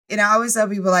And I always tell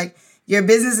people, like, your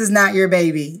business is not your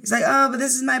baby. It's like, oh, but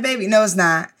this is my baby. No, it's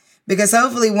not. Because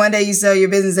hopefully one day you sell your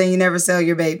business and you never sell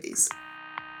your babies.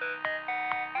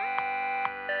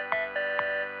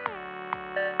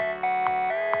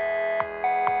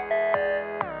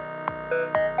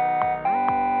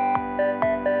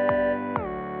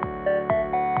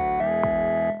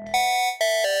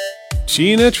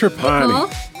 Gina Trapani. Paul,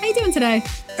 how you doing today?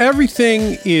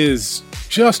 Everything is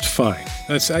just fine.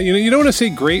 That's you don't want to say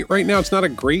great right now. It's not a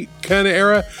great kind of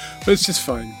era, but it's just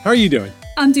fine. How are you doing?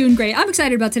 I'm doing great. I'm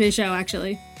excited about today's show,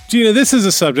 actually. Gina, this is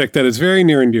a subject that is very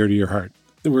near and dear to your heart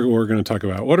that we're going to talk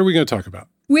about. What are we going to talk about?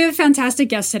 We have a fantastic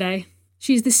guest today.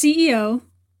 She's the CEO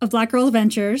of Black Girl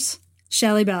Ventures,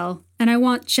 Shelly Bell. And I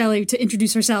want Shelly to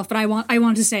introduce herself, but I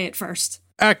want to say it first.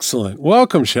 Excellent.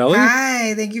 Welcome, Shelly.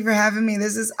 Hi, thank you for having me.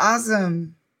 This is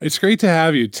awesome. It's great to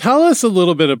have you. Tell us a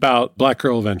little bit about Black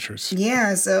Girl Ventures.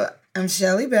 Yeah, so I'm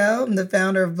Shelly Bell. I'm the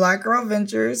founder of Black Girl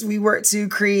Ventures. We work to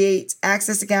create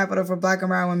access to capital for Black and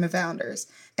brown women founders.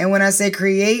 And when I say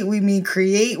create, we mean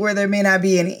create where there may not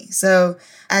be any. So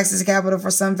access to capital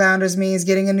for some founders means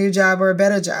getting a new job or a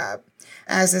better job.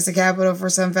 Access to capital for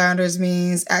some founders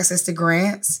means access to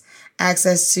grants,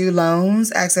 access to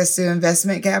loans, access to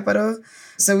investment capital.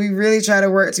 So we really try to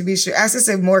work to be sure access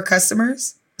to more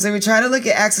customers. So we try to look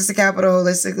at access to capital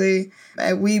holistically.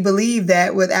 We believe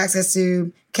that with access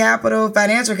to capital,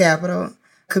 financial capital,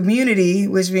 community,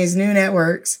 which means new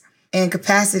networks, and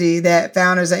capacity, that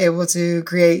founders are able to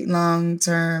create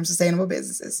long-term sustainable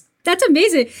businesses. That's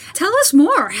amazing. Tell us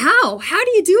more. How? How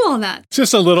do you do all that?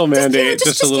 Just a little mandate.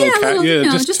 Just a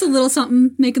little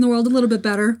something, making the world a little bit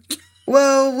better.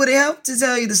 Well, would it help to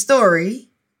tell you the story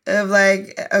of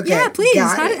like, okay. Yeah, please.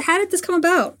 How did this come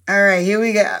about? All right, here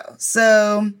we go.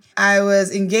 So I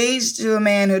was engaged to a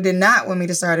man who did not want me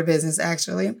to start a business,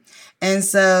 actually. And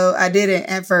so I didn't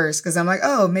at first because I'm like,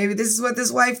 oh, maybe this is what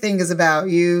this wife thing is about.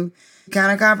 You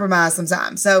kind of compromise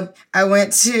sometimes. So I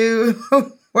went to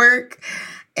work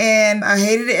and I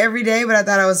hated it every day, but I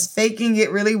thought I was faking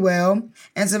it really well.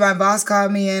 And so my boss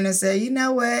called me in and said, you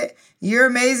know what? You're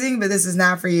amazing, but this is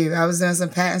not for you. I was doing some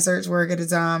patent search work at the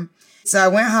time. So I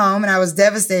went home and I was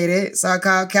devastated. So I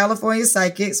called California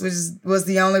Psychics, which was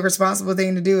the only responsible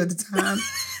thing to do at the time.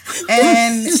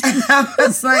 And I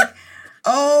was like,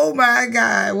 oh my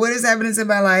God, what is happening to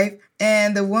my life?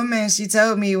 And the woman, she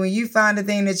told me, when you find the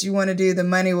thing that you want to do, the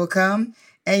money will come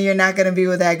and you're not going to be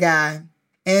with that guy.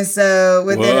 And so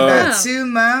within about 2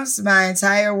 months, my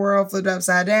entire world flipped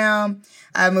upside down.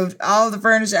 I moved all the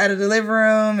furniture out of the living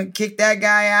room and kicked that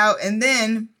guy out, and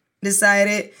then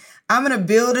decided I'm going to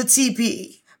build a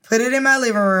teepee, put it in my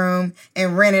living room,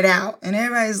 and rent it out. And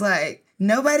everybody's like,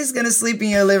 nobody's going to sleep in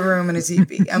your living room in a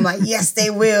teepee. I'm like, yes, they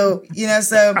will.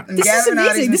 So I'm gathering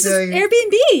all these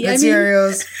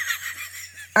materials.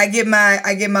 I get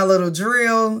my little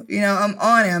drill. I'm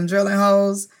on it. I'm drilling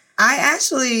holes. I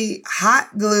actually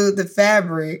hot glued the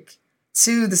fabric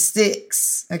to the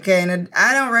sticks. Okay. And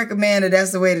I don't recommend that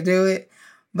that's the way to do it.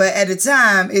 But at the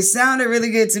time, it sounded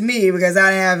really good to me because I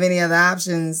didn't have any other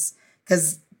options.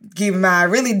 Because keep in mind, I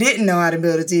really didn't know how to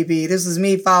build a teepee. This was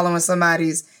me following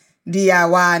somebody's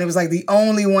DIY. And it was like the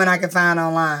only one I could find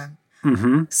online.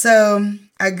 Mm-hmm. So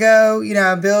I go,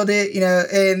 I build it,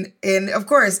 and of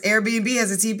course, Airbnb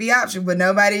has a TP option, but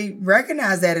nobody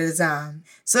recognized that at the time.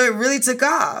 So it really took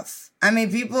off. I mean,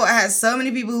 I had so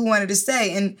many people who wanted to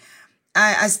stay, and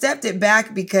I stepped it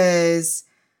back because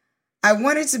I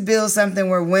wanted to build something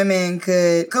where women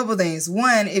could, couple things.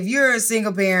 One, if you're a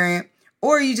single parent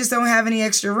or you just don't have any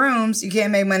extra rooms, you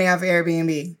can't make money off of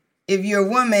Airbnb. If you're a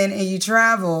woman and you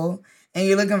travel and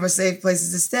you're looking for safe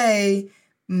places to stay,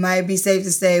 might be safe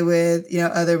to stay with,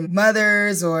 other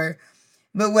mothers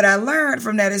but what I learned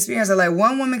from that experience, I let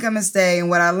one woman come and stay. And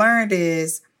what I learned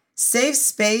is safe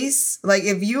space. Like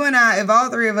if all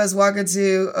three of us walk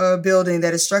into a building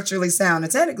that is structurally sound,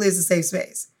 and technically it's a safe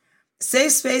space.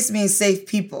 Safe space means safe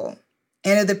people.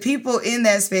 And if the people in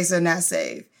that space are not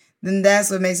safe, then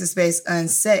that's what makes the space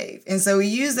unsafe. And so we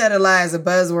use that a lot as a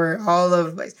buzzword all over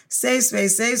the place. Safe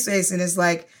space, safe space. And it's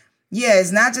like, yeah,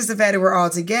 it's not just the fact that we're all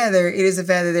together. It is the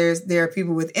fact that there are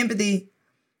people with empathy,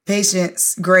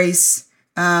 patience, grace,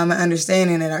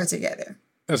 understanding that are together.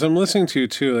 As I'm listening to you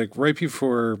too, like right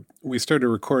before we started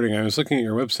recording, I was looking at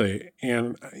your website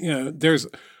and, there's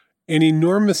an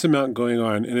enormous amount going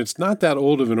on and it's not that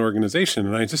old of an organization.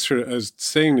 And I was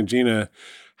saying to Gina,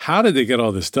 how did they get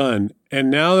all this done?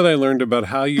 And now that I learned about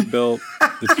how you built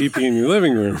the teepee in your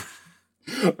living room,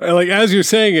 like as you're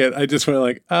saying it, I just went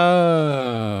like,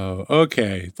 oh,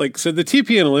 okay. Like, so the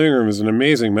teepee in a living room is an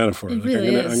amazing metaphor. It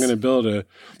really is. I'm going to build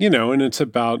and it's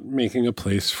about making a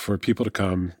place for people to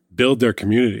come, build their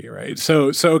community, right?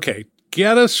 So okay,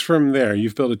 get us from there.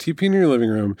 You've built a teepee in your living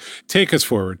room. Take us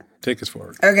forward.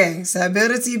 Okay, so I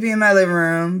built a teepee in my living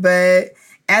room, but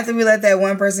after we let that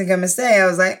one person come and stay, I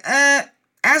was like,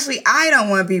 actually, I don't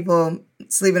want people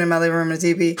sleeping in my living room in a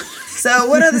teepee. So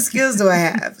what other skills do I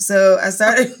have? So I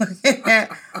started looking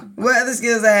at what other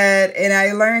skills I had, and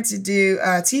I learned to do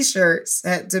T-shirts,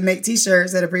 to make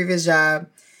T-shirts at a previous job.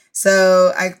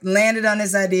 So I landed on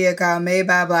this idea called Made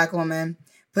by a Black Woman,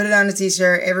 put it on a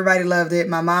T-shirt. Everybody loved it.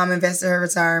 My mom invested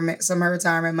some of her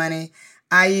retirement money.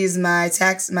 I used my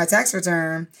tax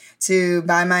return to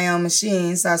buy my own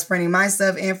machine. So I was printing my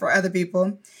stuff and for other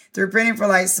people. Through printing for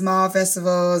like small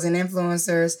festivals and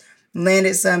influencers,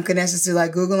 landed some connections to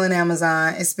like Google and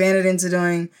Amazon, expanded into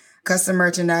doing custom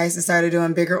merchandise and started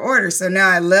doing bigger orders. So now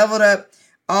I leveled up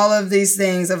all of these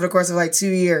things over the course of like 2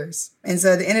 years. And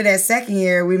so at the end of that second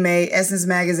year, we made Essence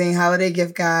Magazine Holiday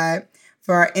Gift Guide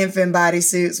for our infant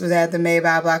bodysuits with that the Made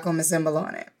by a Black Woman symbol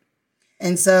on it.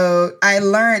 And so I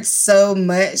learned so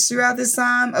much throughout this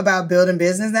time about building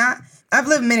business. Now, I've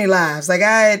lived many lives. Like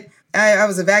I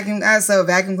sold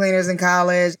vacuum cleaners in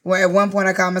college. At one point,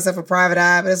 I called myself a private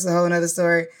eye, but that's a whole nother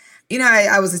story. You know,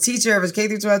 I was a teacher. I was a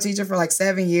K-12 teacher for like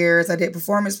 7 years. I did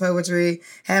performance poetry,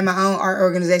 had my own art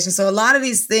organization. So a lot of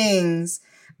these things,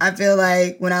 I feel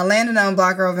like when I landed on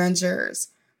Black Girl Ventures,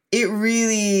 it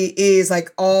really is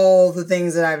like all the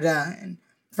things that I've done.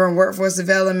 From workforce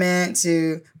development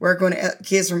to work with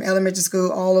kids from elementary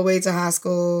school all the way to high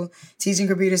school, teaching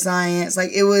computer science.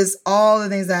 Like it was all the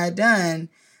things that I had done.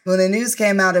 When the news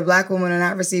came out that Black women are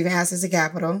not receiving access to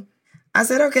capital, I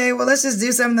said, okay, well, let's just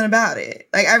do something about it.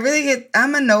 Like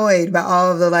I'm annoyed by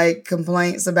all of the like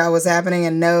complaints about what's happening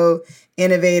and no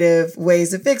innovative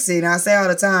ways to fix it. And I say all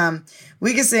the time,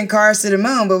 we can send cars to the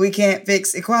moon, but we can't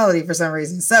fix equality for some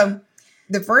reason. So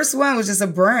the first one was just a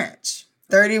brunch.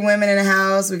 30 women in the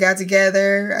house. We got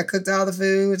together. I cooked all the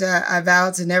food, which I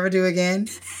vowed to never do again.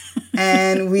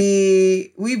 And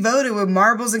we voted with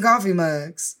marbles and coffee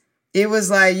mugs. It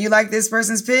was like, you like this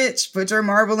person's pitch? Put your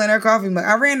marble in her coffee mug.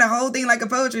 I ran the whole thing like a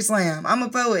poetry slam. I'm a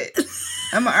poet.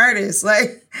 I'm an artist.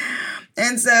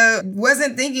 And so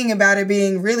wasn't thinking about it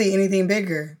being really anything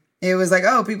bigger. It was like,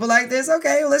 oh, people like this?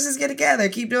 Okay, well, let's just get together.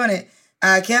 Keep doing it.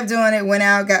 I kept doing it, went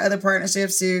out, got other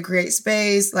partnerships to create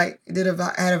space, had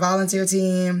a volunteer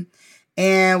team.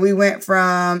 And we went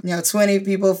from, 20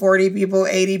 people, 40 people,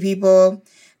 80 people,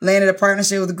 landed a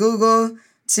partnership with Google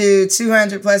to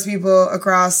 200 plus people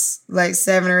across like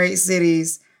 7 or 8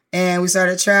 cities. And we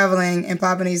started traveling and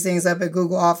popping these things up at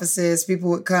Google offices. People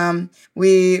would come.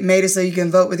 We made it so you can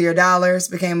vote with your dollars,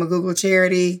 became a Google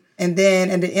charity. And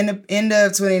then at the end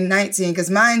of 2019,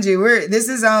 because mind you, this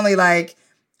is only like,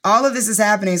 all of this is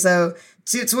happening. So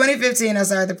 2015, I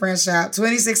started the print shop.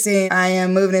 2016, I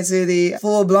am moving into the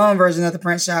full-blown version of the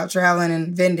print shop, traveling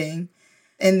and vending.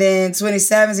 And then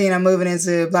 2017, I'm moving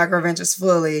into Black Girl Ventures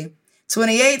fully.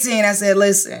 2018, I said,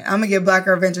 listen, I'm going to give Black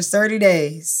Girl Ventures 30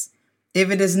 days.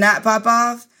 If it does not pop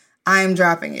off, I am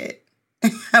dropping it.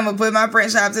 I'm going to put my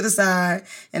print shop to the side,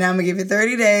 and I'm going to give it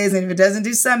 30 days. And if it doesn't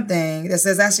do something that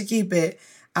says I should keep it,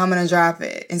 I'm going to drop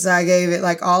it. And so I gave it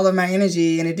like all of my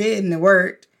energy, and it did, and it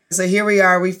worked. So here we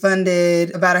are. We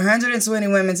funded about 120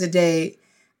 women to date.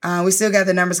 We still got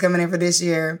the numbers coming in for this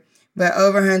year, but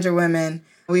over 100 women.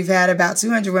 We've had about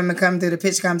 200 women come through the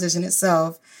pitch competition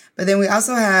itself. But then we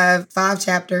also have 5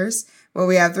 chapters where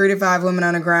we have 3 to 5 women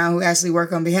on the ground who actually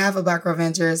work on behalf of Black Girl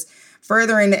Ventures,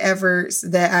 furthering the efforts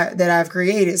that I've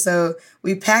created. So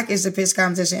we package the pitch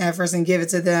competition efforts and give it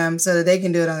to them so that they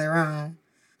can do it on their own.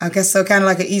 Okay, so kind of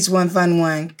like an each one fund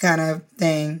one kind of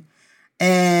thing.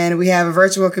 And we have a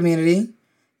virtual community.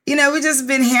 We've just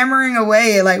been hammering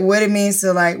away at like what it means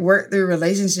to like work through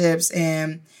relationships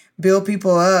and build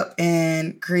people up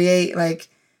and create like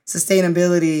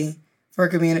sustainability for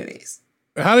communities.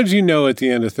 How did you know at the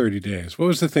end of 30 days? What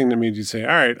was the thing that made you say, all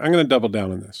right, I'm going to double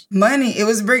down on this? Money. It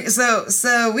was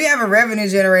so we have a revenue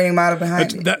generating model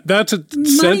behind it. That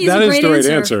is the right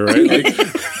answer, right?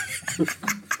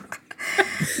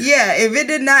 Yeah, if it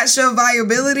did not show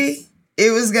viability,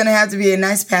 it was going to have to be a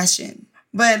nice passion.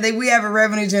 But we have a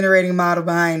revenue generating model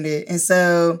behind it. And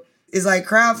so it's like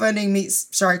crowdfunding meets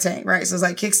Shark Tank, right? So it's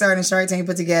like Kickstarter and Shark Tank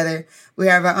put together. We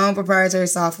have our own proprietary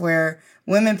software,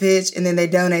 women pitch, and then they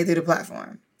donate through the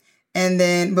platform.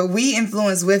 But we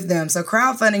influence with them. So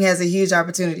crowdfunding has a huge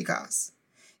opportunity cost.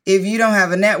 If you don't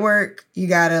have a network, you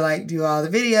got to like do all the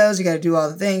videos, you got to do all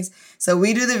the things. So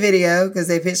we do the video because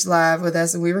they pitch live with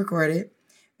us and we record it.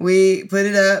 We put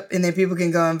it up and then people can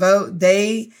go and vote.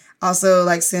 They also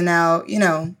like send out,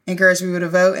 encourage people to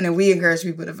vote, and then we encourage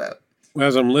people to vote.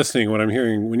 as I'm listening, what I'm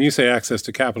hearing, when you say access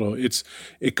to capital,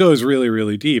 it goes really,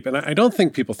 really deep. And I don't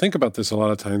think people think about this a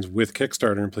lot of times with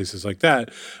Kickstarter and places like that.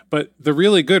 But the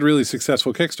really good, really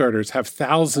successful Kickstarters have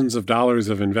thousands of dollars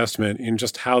of investment in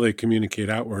just how they communicate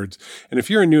outwards. And if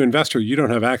you're a new investor, you don't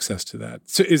have access to that.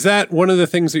 So is that one of the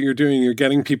things that you're doing? You're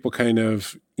getting people kind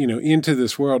of, into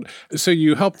this world. So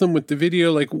you help them with the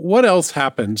video. Like, what else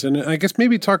happens? And I guess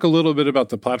maybe talk a little bit about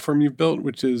the platform you've built,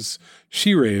 which is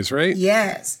SheRaise, right?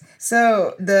 Yes.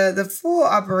 So the full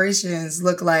operations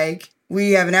look like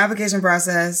we have an application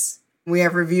process. We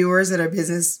have reviewers that are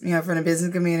business, from the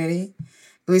business community.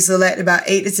 We select about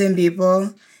 8 to 10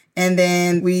 people, and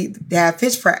then they have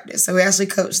pitch practice. So we actually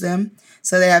coach them.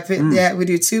 So they have we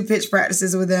do 2 pitch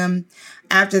practices with them.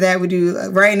 After that, we do,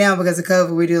 right now because of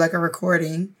COVID, we do like a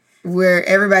recording where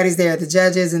everybody's there, the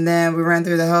judges, and then we run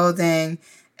through the whole thing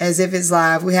as if it's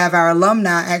live. We have our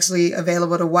alumni actually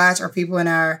available to watch, or people in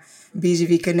our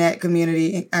BGV Connect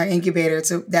community, our incubator,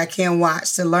 that can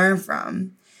watch to learn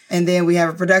from. And then we have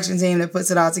a production team that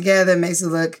puts it all together, makes it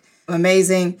look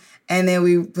amazing. And then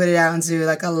we put it out into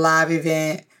like a live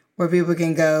event where people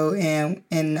can go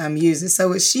and use it. So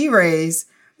with SheRaise,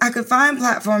 I could find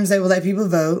platforms that will let people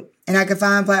vote, and I could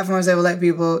find platforms that will let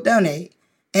people donate.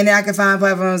 And then I could find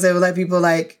platforms that will let people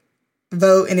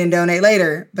vote and then donate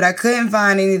later. But I couldn't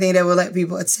find anything that would let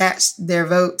people attach their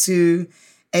vote to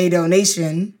a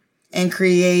donation and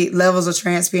create levels of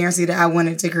transparency that I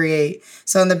wanted to create.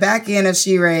 So on the back end of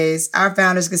SheRaise, our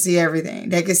founders can see everything.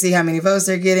 They can see how many votes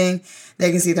they're getting.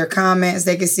 They can see their comments.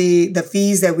 They can see the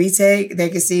fees that we take. They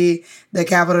can see the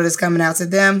capital that's coming out to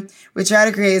them. We try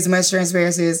to create as much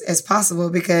transparency as possible,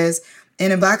 because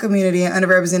in the Black community and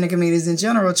underrepresented communities in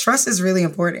general, trust is really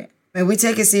important. And we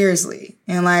take it seriously.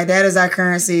 And that is our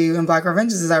currency in Black Girl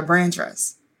Ventures, is our brand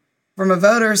trust. From a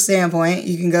voter standpoint,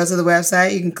 you can go to the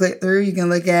website, you can click through, you can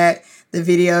look at the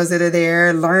videos that are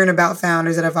there, learn about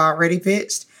founders that have already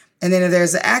pitched. And then if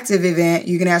there's an active event,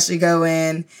 you can actually go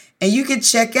in and you can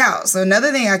check out. So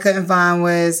another thing I couldn't find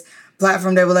was a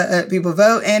platform that will let people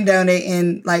vote and donate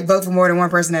and vote for more than one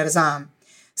person at a time.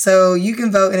 So you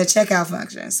can vote in a checkout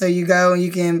function. So you go and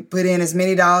you can put in as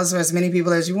many dollars for as many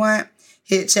people as you want,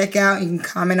 hit checkout, you can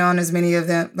comment on as many of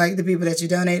them, the people that you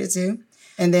donated to.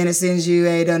 And then it sends you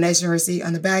a donation receipt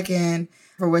on the back end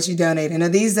for what you donate. And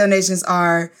these donations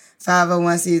are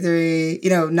 501c3,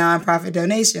 nonprofit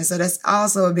donations. So that's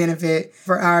also a benefit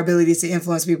for our ability to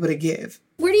influence people to give.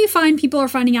 Where do you find people are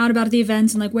finding out about the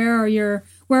events, and where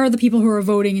are the people who are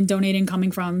voting and donating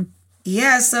coming from?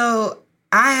 Yeah, so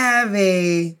I have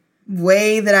a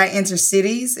way that I enter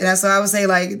cities. And so I would say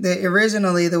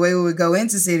originally the way we would go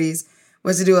into cities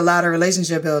was to do a lot of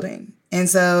relationship building. And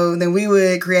so then we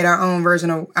would create our own version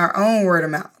of our own word of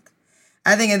mouth.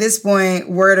 I think at this point,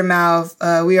 word of mouth,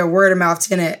 we are word of mouth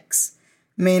 10X,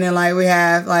 meaning we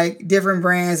have different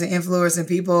brands and influencing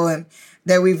people and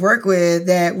that we've worked with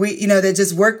that that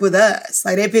just work with us.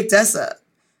 They picked us up.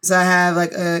 So I have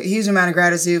a huge amount of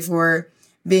gratitude for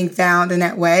being found in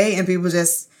that way, and people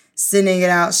just sending it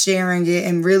out, sharing it,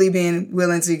 and really being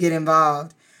willing to get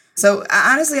involved. So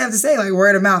I honestly have to say,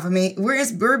 word of mouth. I mean,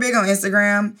 we're big on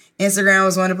Instagram. Instagram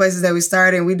was one of the places that we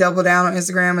started, and we doubled down on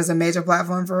Instagram as a major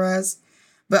platform for us.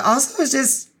 But also, it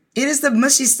is the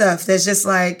mushy stuff that's just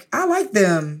I like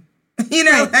them.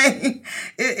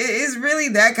 It's really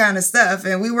that kind of stuff.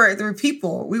 And we work through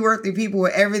people. We work through people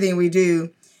with everything we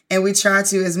do. And we try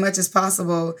to, as much as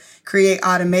possible, create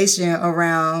automation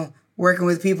around working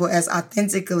with people as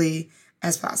authentically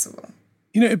as possible.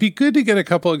 It'd be good to get a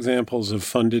couple examples of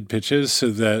funded pitches so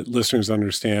that listeners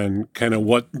understand kind of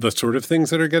what the sort of things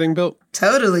that are getting built.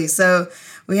 Totally. So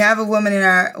we have a woman in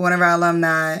one of our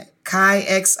alumni, Kai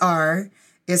XR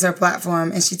is her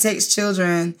platform, and she takes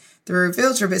children through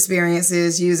field trip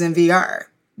experiences using VR.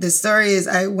 The story is,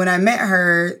 when I met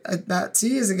her about 2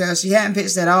 years ago, she hadn't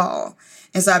pitched at all.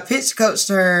 And so I pitch coached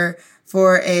her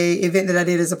for a event that I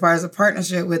did as a part of a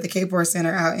partnership with the Cape Horse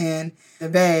Center out in the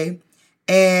Bay.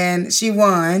 And she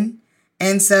won.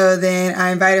 And so then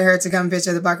I invited her to come pitch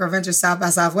at the Black Girl Ventures South by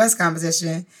Southwest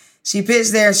competition. She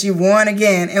pitched there, she won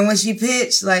again. And when she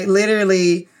pitched,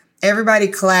 literally everybody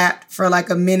clapped for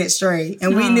a minute straight.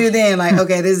 And we knew then,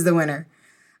 okay, this is the winner.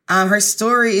 Her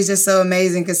story is just so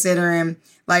amazing considering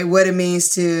what it means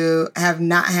to have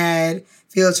not had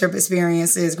field trip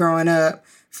experiences growing up,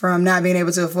 from not being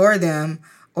able to afford them,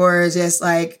 or just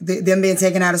them being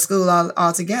taken out of school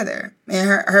altogether. And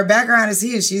her background is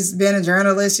huge. She's been a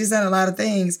journalist. She's done a lot of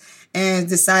things and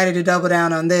decided to double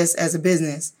down on this as a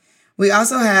business. We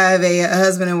also have a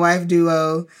husband and wife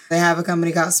duo. They have a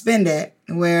company called Spend It,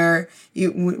 where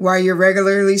while you're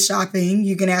regularly shopping,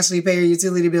 you can actually pay your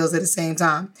utility bills at the same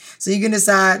time. So you can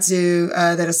decide to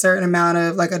that a certain amount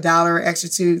of like $1 or extra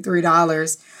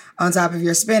 $2-3 on top of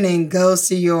your spending goes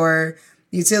to your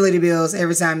utility bills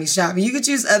every time you shop. And you could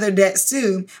choose other debts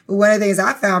too. But one of the things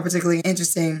I found particularly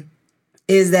interesting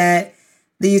is that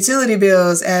the utility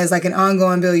bills as like an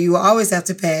ongoing bill you will always have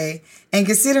to pay. And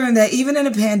considering that even in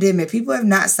a pandemic, people have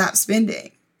not stopped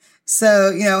spending.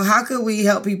 So, how could we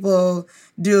help people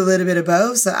do a little bit of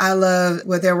both? So I love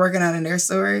what they're working on in their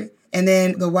story. And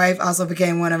then the wife also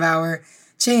became one of our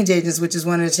change agents, which is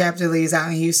one of the chapter leads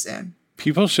out in Houston.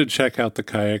 People should check out the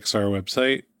KayXR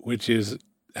website, which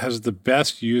has the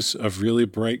best use of really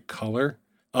bright color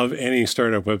of any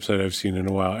startup website I've seen in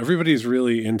a while. Everybody's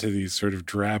really into these sort of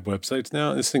drab websites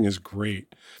now. This thing is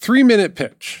great. 3-minute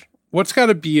pitch. What's got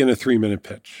to be in a 3-minute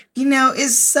pitch?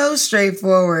 It's so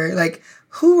straightforward. Like,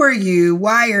 who are you?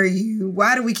 Why are you?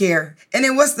 Why do we care? And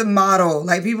then what's the model?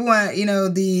 Like, people want,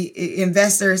 the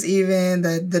investors, even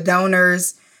the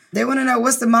donors, they want to know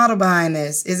what's the model behind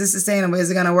this? Is it sustainable? Is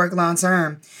it going to work long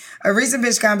term? A recent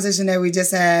pitch competition that we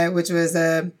just had, which was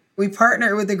we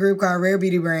partnered with a group called Rare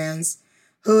Beauty Brands,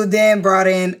 who then brought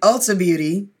in Ulta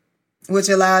Beauty, which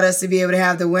allowed us to be able to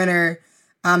have the winner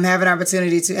have an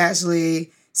opportunity to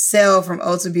actually sell from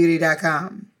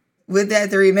ultabeauty.com. With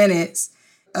that 3 minutes,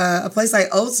 a place like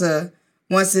Ulta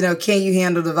wants to know, can you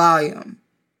handle the volume?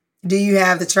 Do you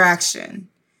have the traction?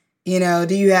 Do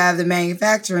you have the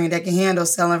manufacturing that can handle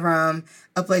selling from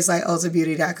a place like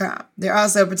ultabeauty.com? They're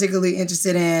also particularly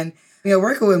interested in,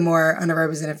 working with more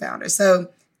underrepresented founders. So,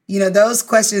 those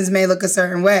questions may look a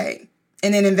certain way.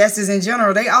 And then investors in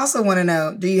general, they also want to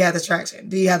know, do you have the traction?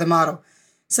 Do you have the model?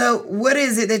 So what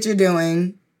is it that you're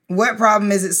doing? What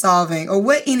problem is it solving? Or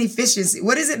what inefficiency?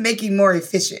 What is it making more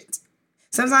efficient?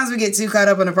 Sometimes we get too caught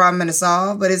up on the problem and the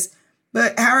solve,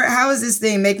 but how is this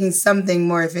thing making something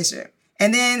more efficient?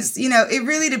 And then, it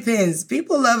really depends.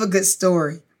 People love a good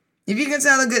story. If you can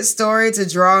tell a good story to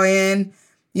draw in,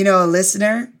 a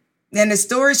listener, then the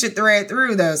story should thread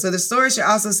through though. So the story should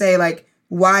also say like,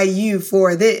 why you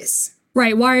for this?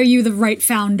 Right. Why are you the right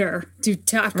founder to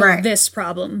tackle this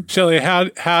problem? Shelly,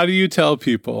 how do you tell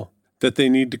people that they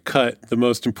need to cut the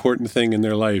most important thing in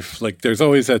their life? Like there's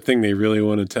always that thing they really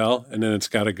want to tell and then it's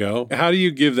got to go. How do you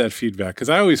give that feedback? Because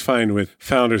I always find with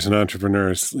founders and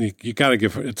entrepreneurs, you got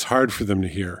to it's hard for them to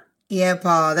hear. Yeah,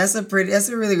 Paul, that's a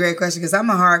really great question because I'm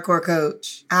a hardcore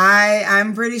coach.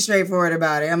 I'm pretty straightforward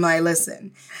about it. I'm like,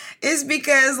 listen, it's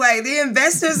because like the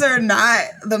investors are not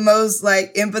the most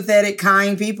like empathetic,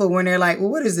 kind people when they're like, well,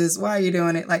 what is this? Why are you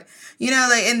doing it? Like,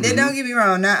 and then don't get me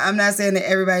wrong. I'm not saying that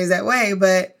everybody's that way,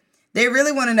 but they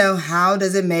really want to know, how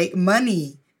does it make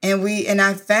money? And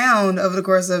I found over the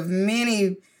course of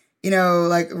many,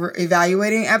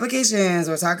 evaluating applications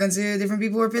or talking to different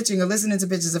people who are pitching or listening to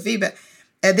pitches of feedback.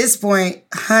 At this point,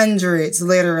 hundreds,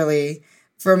 literally,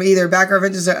 from either background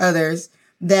ventures or others,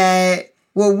 that,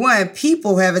 well, one,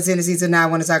 people have a tendency to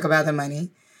not want to talk about the money.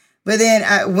 But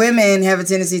then women have a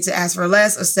tendency to ask for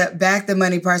less or step back the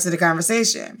money parts of the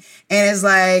conversation. And it's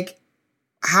like,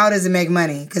 how does it make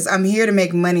money? Because I'm here to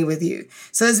make money with you.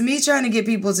 So it's me trying to get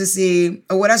people to see,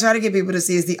 or what I try to get people to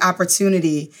see is the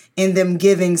opportunity in them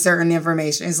giving certain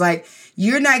information. It's like,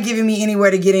 you're not giving me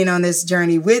anywhere to get in on this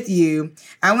journey with you.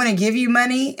 I want to give you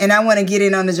money and I want to get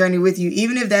in on the journey with you.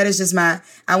 Even if that is just I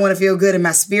want to feel good in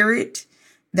my spirit.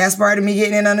 That's part of me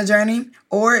getting in on the journey.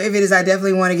 Or if it is, I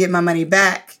definitely want to get my money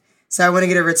back. So I want to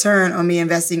get a return on me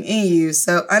investing in you.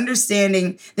 So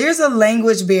understanding there's a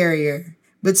language barrier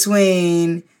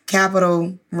between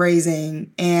capital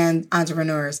raising and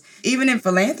entrepreneurs. Even in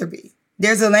philanthropy,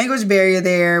 there's a language barrier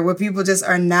there where people just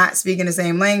are not speaking the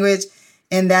same language.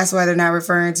 And that's why they're not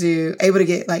able to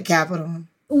get like capital.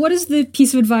 What is the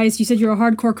piece of advice? You said you're a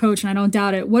hardcore coach, and I don't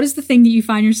doubt it. What is the thing that you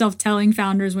find yourself telling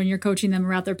founders when you're coaching them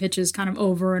about their pitches kind of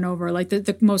over and over, like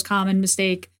the most common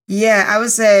mistake? Yeah, I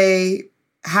would say,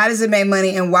 how does it make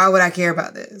money and why would I care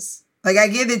about this? Like, I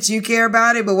get that you care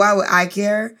about it, but why would I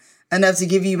care enough to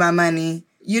give you my money?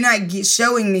 You're not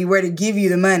showing me where to give you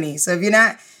the money. So if you're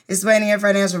not explaining your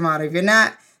financial model, if you're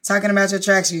not talking about your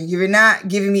traction, you're not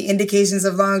giving me indications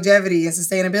of longevity and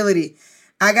sustainability,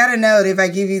 I got to know that if I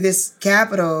give you this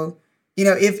capital,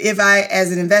 if I,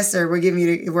 as an investor,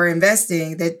 we're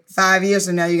investing, that 5 years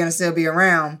from now, you're going to still be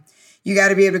around. You got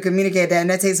to be able to communicate that.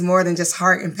 And that takes more than just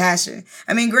heart and passion.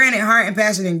 I mean, granted, heart and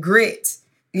passion and grit,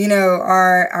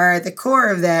 are at the core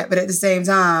of that. But at the same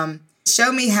time,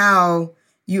 show me how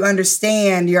you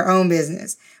understand your own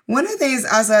business. One of the things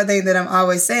also I think that I'm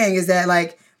always saying is that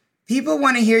like people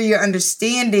want to hear your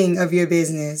understanding of your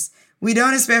business we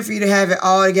don't expect for you to have it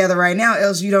all together right now,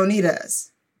 else you don't need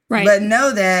us. Right. But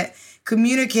know that,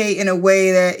 communicate in a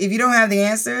way that if you don't have the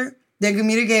answer, then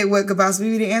communicate what could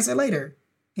possibly be the answer later,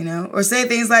 or say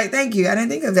things like, thank you, I didn't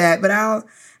think of that, but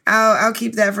I'll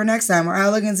keep that for next time, or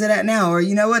I'll look into that now, or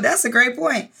you know what, that's a great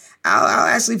point. I'll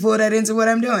actually pull that into what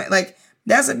I'm doing. Like,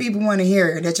 that's what people want to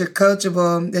hear, that you're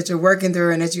coachable, that you're working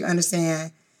through, and that you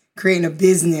understand creating a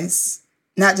business,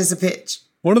 not just a pitch.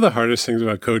 One of the hardest things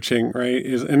about coaching, right,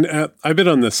 is, and I've been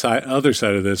on the other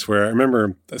side of this, where I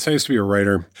remember, so I used to be a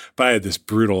writer, but I had this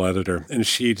brutal editor, and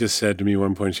she just said to me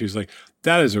one point, she was like,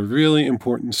 that is a really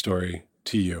important story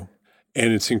to you,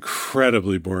 and it's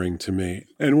incredibly boring to me.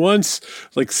 And once,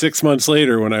 like 6 months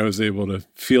later, when I was able to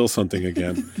feel something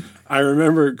again, I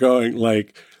remember going,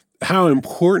 like, how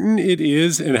important it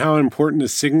is and how important a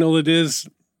signal it is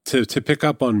to pick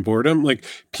up on boredom. Like,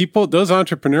 people, those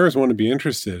entrepreneurs want to be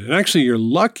interested. And actually, you're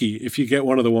lucky if you get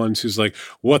one of the ones who's like,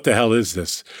 what the hell is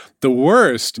this? The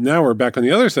worst, now we're back on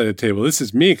the other side of the table. This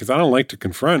is me, because I don't like to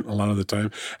confront a lot of the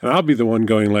time. And I'll be the one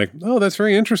going like, oh, that's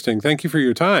very interesting. Thank you for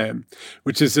your time,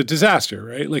 which is a disaster,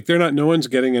 right? Like, no one's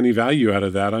getting any value out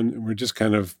of that. We're just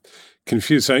kind of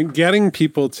confused. So getting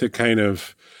people to kind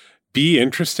of be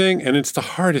interesting, and it's the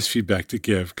hardest feedback to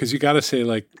give, because you got to say,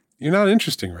 like, you're not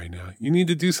interesting right now. You need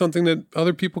to do something that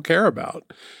other people care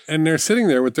about. And they're sitting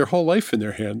there with their whole life in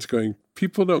their hands going,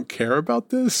 people don't care about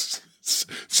this? It's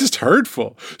just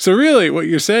hurtful. So really what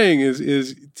you're saying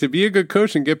is to be a good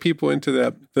coach and get people into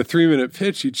the 3-minute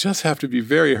pitch, you just have to be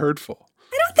very hurtful.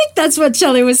 I don't think that's what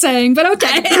Shelly was saying, but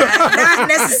okay. Not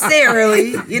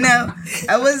necessarily,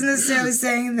 I wasn't necessarily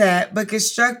saying that, but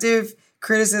constructive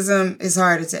criticism is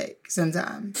hard to take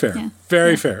sometimes. Fair. Yeah.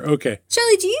 Very fair. Okay.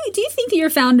 Shelly, do you think that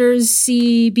your founders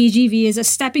see BGV as a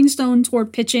stepping stone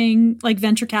toward pitching like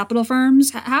venture capital firms?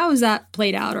 How has that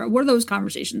played out, or what are those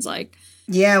conversations like?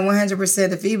 Yeah, 100%.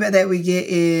 The feedback that we get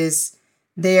is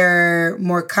they're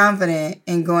more confident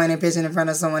in going and pitching in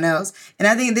front of someone else. And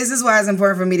I think this is why it's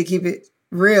important for me to keep it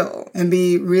real and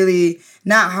be really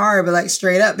not hard, but like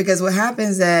straight up, because what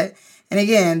happens and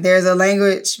again, there's a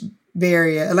language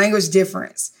barrier, a language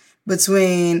difference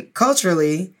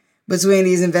culturally between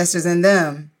these investors and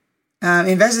them.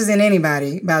 Investors in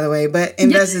anybody, by the way, but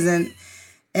investors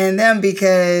in them,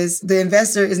 because the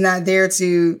investor is not there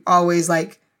to always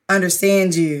like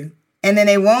understand you. And then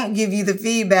they won't give you the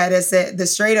feedback the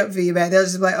straight up feedback. They'll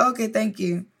just be like, okay, thank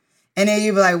you. And then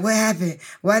you'll be like, what happened?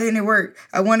 Why didn't it work?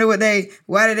 I wonder why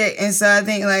did they? And so I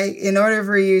think like in order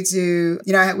for you to,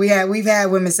 we've had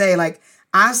women say like,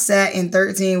 I've sat in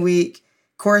 13-week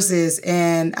courses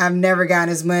and I've never gotten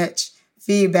as much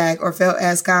feedback or felt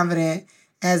as confident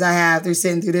as I have through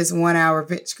sitting through this 1-hour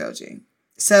pitch coaching.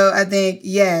 So I think,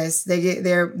 yes,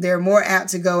 they're more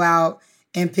apt to go out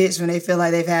and pitch when they feel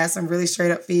like they've had some really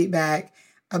straight up feedback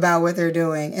about what they're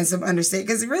doing and some understanding.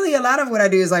 Because really a lot of what I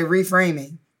do is like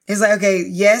reframing. It's like, okay,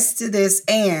 yes to this,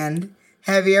 and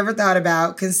have you ever thought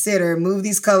about, consider, move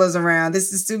these colors around.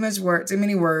 This is too much work, too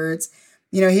many words.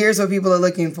 Here's what people are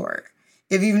looking for.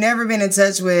 If you've never been in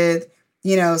touch with,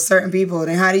 certain people,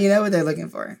 then how do you know what they're looking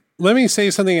for? Let me say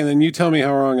something and then you tell me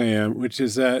how wrong I am, which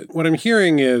is that what I'm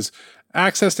hearing is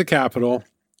access to capital.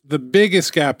 The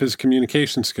biggest gap is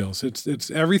communication skills. It's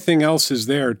everything else is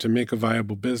there to make a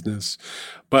viable business,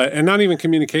 and not even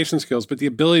communication skills, but the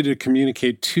ability to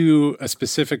communicate to a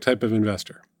specific type of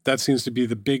investor. That seems to be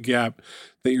the big gap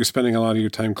that you're spending a lot of your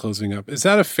time closing up. Is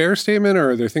that a fair statement, or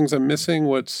are there things I'm missing?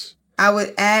 I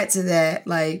would add to that,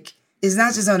 like, it's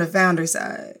not just on the founder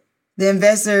side. The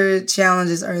investor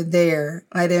challenges are there.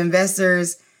 Like the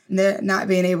investors, they're not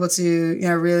being able to,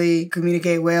 really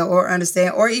communicate well or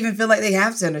understand, or even feel like they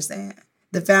have to understand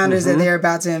the founders that they're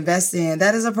about to invest in.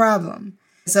 That is a problem.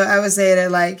 So I would say that,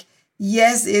 like,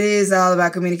 yes, it is all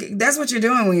about communicating. That's what you're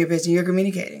doing when you're pitching. You're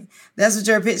communicating. That's what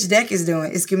your pitch deck is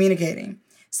doing. It's communicating.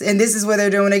 And this is what they're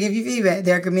doing when they give you feedback.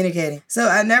 They're communicating. So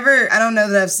I don't know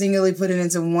that I've singularly put it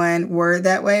into one word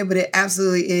that way, but it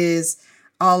absolutely is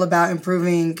all about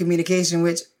improving communication,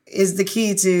 which is the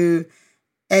key to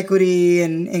equity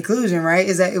and inclusion, right?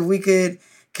 Is that if we could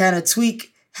kind of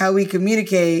tweak how we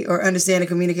communicate or understand the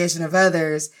communication of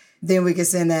others, then we could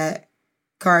send that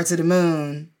car to the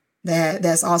moon.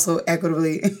 That's also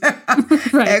equitably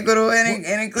right. equitable and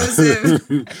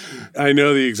inclusive. I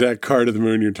know the exact car to the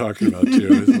moon you're talking about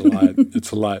too. It's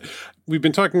a lot. We've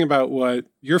been talking about what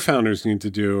your founders need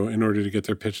to do in order to get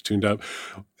their pitch tuned up.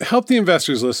 Help the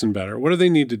investors listen better. What do they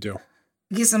need to do?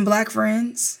 Get some Black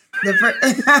friends. For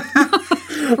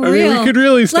I mean, we could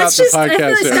really stop the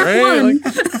podcast there, right?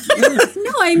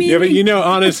 No, I mean, yeah, but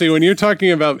honestly, when you're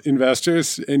talking about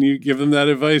investors and you give them that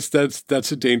advice,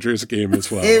 that's a dangerous game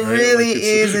as well. It right? really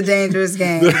is a dangerous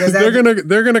game.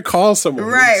 They're gonna call someone,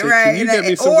 right? Can you get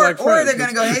me some Black friends? Or they're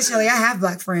gonna go, "Hey, Shelly, I have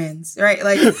Black friends," right?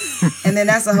 Like, and then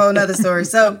that's a whole nother story.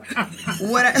 So,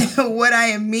 what I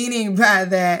am meaning by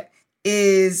that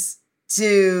is,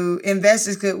 to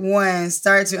investors could, one,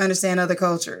 start to understand other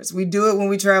cultures. We do it when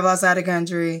we travel outside the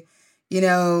country. We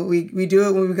do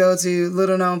it when we go to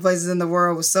little known places in the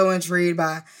world. We're so intrigued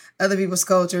by other people's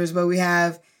cultures, but we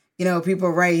have, people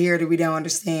right here that we don't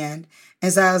understand.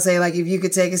 And so I would say, like, if you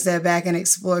could take a step back and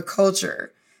explore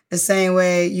culture the same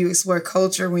way you explore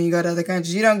culture when you go to other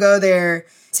countries. You don't go there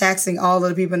taxing all of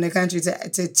the people in the country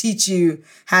to teach you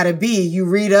how to be. You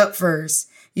read up first.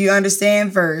 You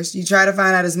understand first. You try to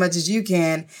find out as much as you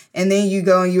can, and then you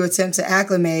go and you attempt to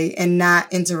acclimate and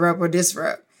not interrupt or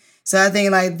disrupt. So I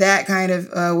think like that kind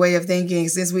of way of thinking,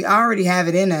 since we already have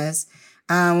it in us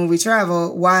when we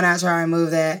travel, why not try and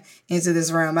move that into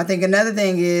this realm? I think another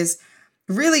thing is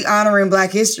really honoring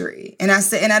Black history. And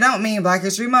I don't mean Black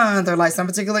History Month or like some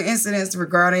particular incidents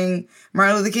regarding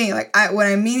Martin Luther King. What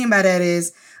I'm meaning by that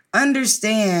is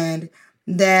understand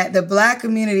that the Black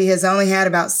community has only had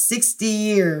about 60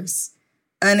 years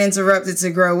uninterrupted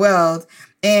to grow wealth.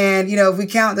 And, if we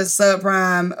count the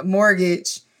subprime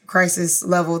mortgage crisis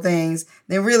level things,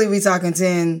 then really we talking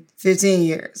 10, 15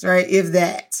 years, right? If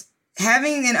that.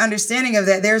 Having an understanding of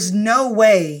that, there's no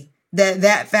way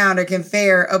that founder can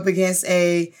fare up against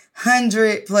a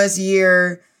 100+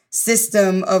 year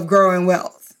system of growing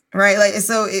wealth, right?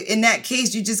 So in that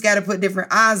case, you just got to put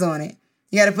different eyes on it.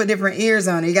 You got to put different ears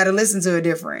on it. You got to listen to it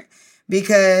different,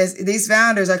 because these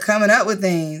founders are coming up with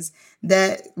things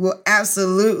that will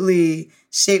absolutely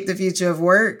shape the future of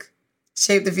work,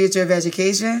 shape the future of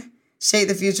education, shape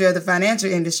the future of the financial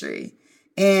industry.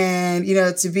 And,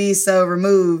 to be so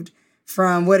removed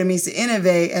from what it means to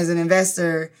innovate as an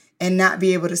investor and not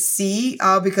be able to see,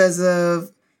 all because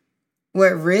of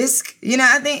what risk?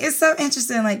 I think it's so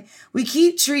interesting. Like, we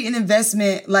keep treating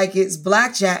investment like it's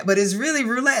blackjack, but it's really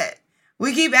roulette.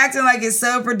 We keep acting like it's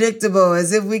so predictable,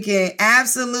 as if we can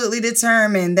absolutely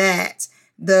determine that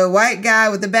the white guy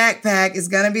with the backpack is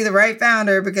going to be the right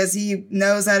founder because he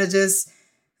knows how to just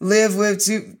live with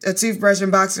a toothbrush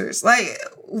and boxers. Like,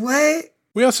 what?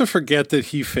 We also forget that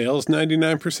he fails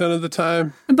 99% of the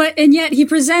time. And yet he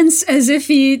presents as if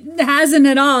he hasn't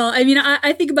at all. I mean,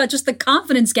 I think about just the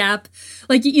confidence gap.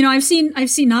 Like, I've seen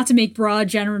not to make broad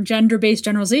gender-based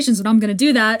generalizations, but I'm going to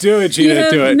do that. Do it,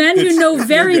 Gina, do it. Men who know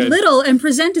very little and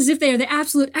present as if they are the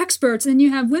absolute experts. And you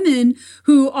have women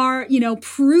who are,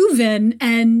 proven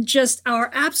and just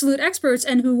are absolute experts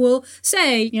and who will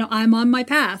say, I'm on my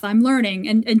path, I'm learning.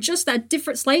 And just that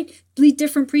slightly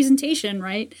different presentation,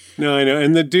 right? No, I know.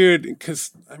 And the dude,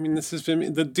 because,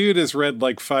 the dude has read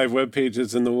like 5 web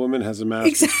pages and the woman has a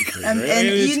master's degree. Right?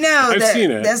 And I've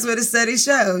seen it. That's what the studies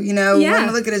show.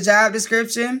 Women look at a job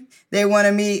description, they want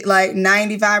to meet like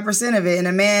 95% of it. And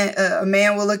a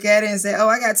man will look at it and say, oh,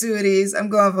 I got 2 of these, I'm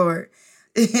going for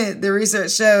it. The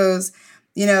research shows,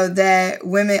 that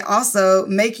women also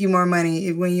make you more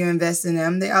money when you invest in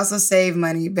them. They also save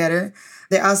money better.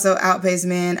 They also outpace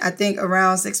men, I think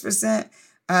around 6%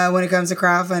 when it comes to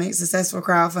crowdfunding, successful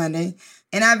crowdfunding.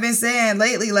 And I've been saying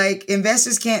lately, like,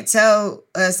 investors can't tell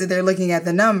us that they're looking at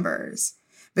the numbers,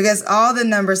 because all the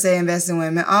numbers say invest in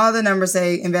women. All the numbers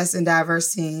say invest in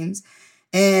diverse teams.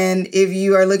 And if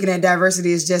you are looking at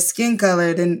diversity as just skin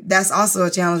color, then that's also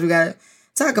a challenge we got to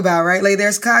talk about, right? Like,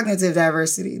 there's cognitive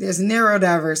diversity. There's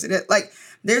neurodiversity. Like,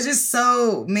 there's just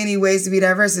so many ways to be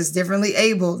diverse. It's differently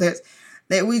able. That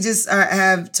we just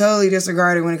have totally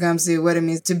disregarded when it comes to what it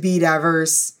means to be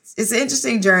diverse. It's an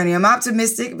interesting journey. I'm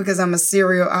optimistic because I'm a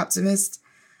serial optimist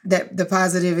that the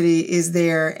positivity is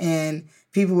there and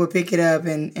people will pick it up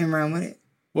and run with it.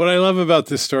 What I love about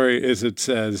this story is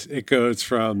it goes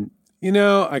from,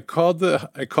 I called the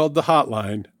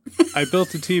hotline, I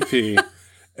built a TP,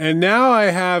 and now I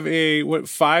have a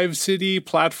 5-city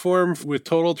platform with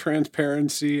total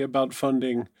transparency about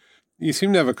funding. You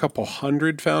seem to have a couple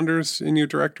hundred founders in your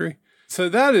directory. So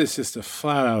that is just a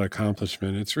flat out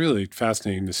accomplishment. It's really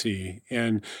fascinating to see.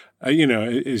 And,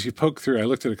 as you poke through, I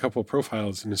looked at a couple of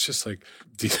profiles and it's just like,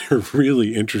 these are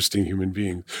really interesting human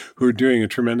beings who are doing a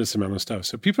tremendous amount of stuff.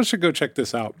 So people should go check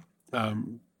this out.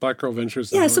 Black Girl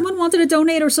Ventures. Yeah, if someone wanted to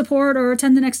donate or support or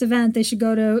attend the next event, they should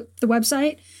go to the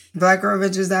website.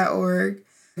 blackgirlventures.org.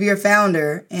 If you're a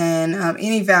founder and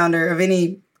any founder of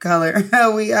any color,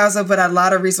 we also put out a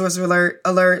lot of resource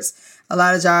alerts, a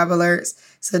lot of job alerts.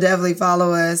 So definitely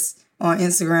follow us. on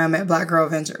Instagram at Black Girl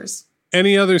Ventures.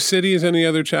 Any other cities, any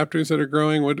other chapters that are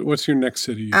growing? What's your next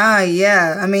city?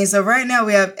 Yeah. I mean, so right now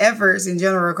we have efforts in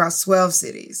general across 12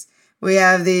 cities. We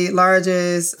have the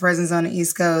largest presence on the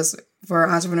East Coast for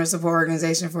entrepreneur support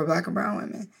organization for Black and brown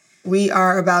women. We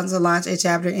are about to launch a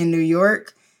chapter in New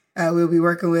York. We'll be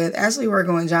working with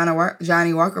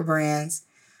Johnny Walker Brands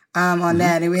on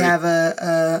that. And we have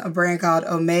a brand called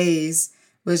Omaze,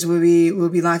 which we'll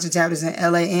be launching chapters in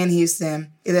LA and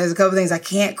Houston. There's a couple things I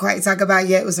can't quite talk about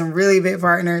yet with some really big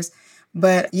partners.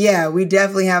 But yeah, we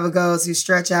definitely have a goal to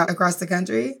stretch out across the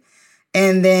country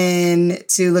and then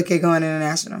to look at going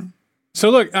international. So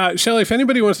look, Shelly, if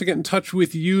anybody wants to get in touch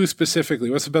with you specifically,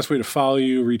 what's the best way to follow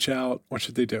you, reach out? What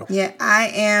should they do? Yeah, I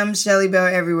am Shelly Bell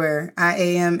everywhere.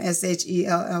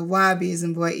 IAMSHELLY, B as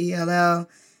in boy, ELL.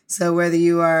 So whether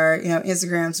you are,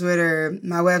 Instagram, Twitter,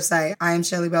 my website,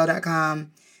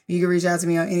 IamShellyBell.com, you can reach out to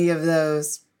me on any of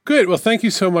those. Good. Well, thank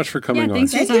you so much for coming on.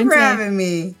 Thank you for having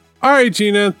me. All right,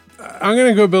 Gina, I'm going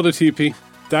to go build a teepee.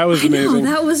 That was amazing.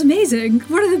 That was amazing.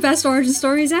 One of the best origin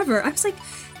stories ever. I was like,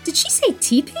 did she say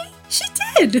teepee? She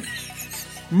did.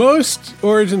 Most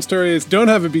origin stories don't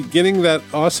have a beginning that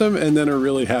awesome and then a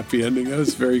really happy ending. That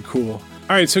was very cool.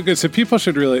 All right, so good. So people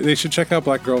should check out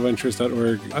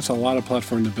blackgirlventures.org. That's a lot of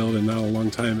platform to build in, not a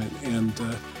long time, and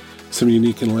some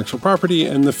unique intellectual property.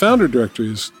 And the founder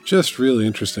directory is just really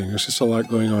interesting. There's just a lot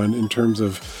going on in terms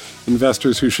of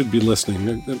investors who should be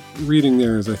listening. Reading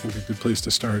there is, I think, a good place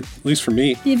to start, at least for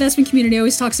me. The investment community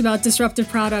always talks about disruptive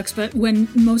products, but when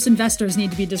most investors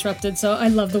need to be disrupted. So I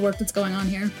love the work that's going on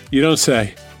here. You don't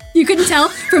say. You couldn't tell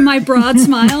from my broad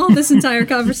smile this entire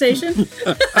conversation.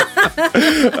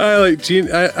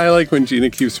 I like when Gina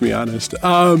keeps me honest.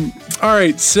 All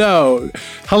right, so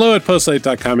hello at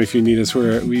postlight.com if you need us,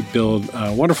 where we build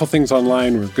wonderful things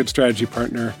online. We're a good strategy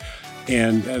partner.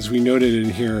 And as we noted in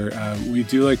here, we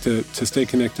do like to stay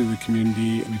connected to the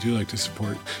community, and we do like to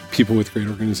support people with great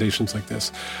organizations like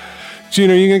this.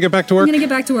 Gina, are you going to get back to work? I'm going to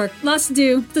get back to work. Lots to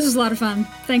do. This was a lot of fun.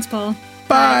 Thanks, Paul.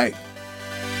 Bye.